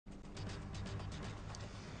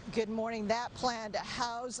Good morning. That plan to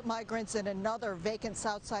house migrants in another vacant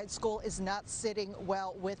Southside school is not sitting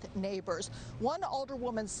well with neighbors. One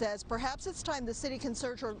alderwoman says perhaps it's time the city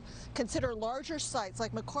consider larger sites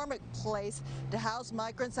like McCormick Place to house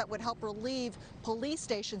migrants that would help relieve police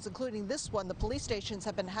stations, including this one. The police stations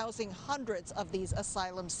have been housing hundreds of these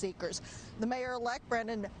asylum seekers. The mayor-elect,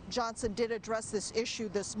 Brandon Johnson, did address this issue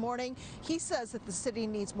this morning. He says that the city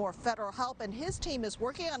needs more federal help, and his team is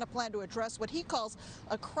working on a plan to address what he calls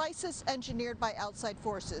a crisis engineered by outside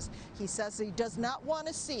forces. He says he does not want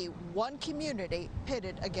to see one community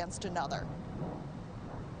pitted against another.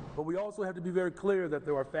 But we also have to be very clear that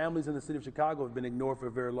there are families in the city of Chicago who have been ignored for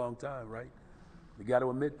a very long time, right? We got to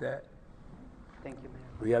admit that. Thank you, Mayor.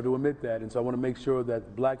 We have to admit that. And so I want to make sure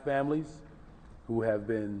that black families who have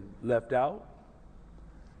been left out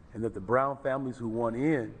and that the brown families who want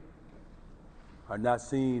in are not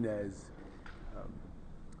seen as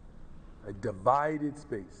a divided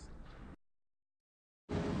space.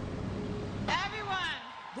 Everyone,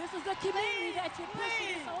 this is the community that you're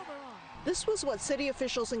pushing this over on. This was what city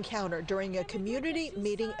officials encountered during a community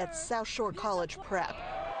meeting at South Shore College Prep.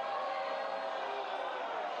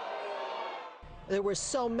 There were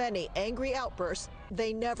so many angry outbursts,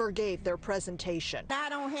 they never gave their presentation. I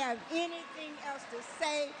don't have anything else to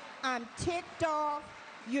say. I'm ticked off.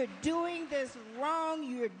 You're doing this wrong.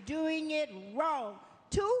 You're doing it wrong.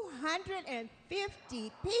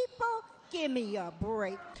 250 people? Give me a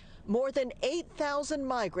break. More than 8,000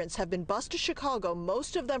 migrants have been bused to Chicago,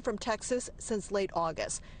 most of them from Texas, since late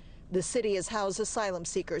August. The city has housed asylum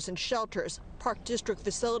seekers in shelters, Park District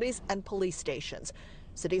facilities, and police stations.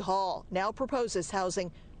 City Hall now proposes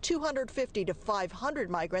housing 250 to 500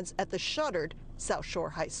 migrants at the shuttered South Shore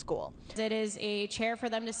High School. It is a chair for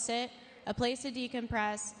them to sit, a place to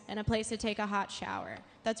decompress, and a place to take a hot shower.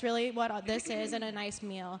 That's really what this is, and a nice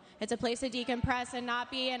meal. It's a place to decompress and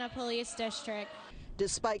not be in a police district.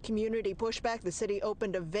 Despite community pushback, the city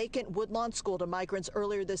opened a vacant Woodlawn school to migrants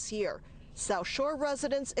earlier this year. South Shore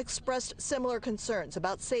residents expressed similar concerns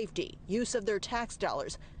about safety, use of their tax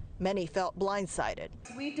dollars. Many felt blindsided.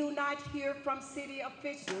 We do not hear from city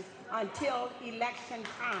officials until election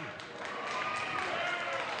time.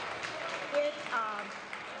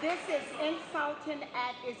 This is insulting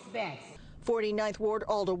at its best. 49th Ward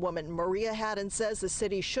Alderwoman Maria Haddon says the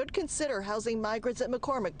city should consider housing migrants at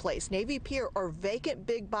McCormick Place, Navy Pier, or vacant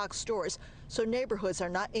big box stores so neighborhoods are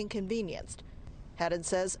not inconvenienced. Haddon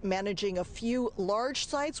says managing a few large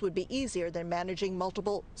sites would be easier than managing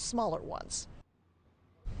multiple smaller ones.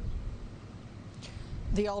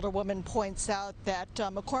 The alderwoman points out that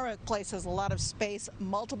McCormick Place has a lot of space,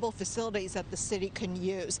 multiple facilities that the city can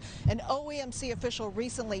use. An OEMC official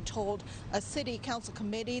recently told a city council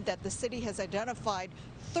committee that the city has identified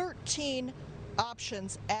 13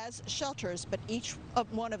 options as shelters, but each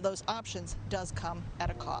one of those options does come at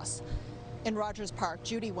a cost. In Rogers Park,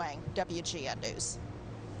 Judy Wang, WGN News.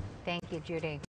 Thank you, Judy.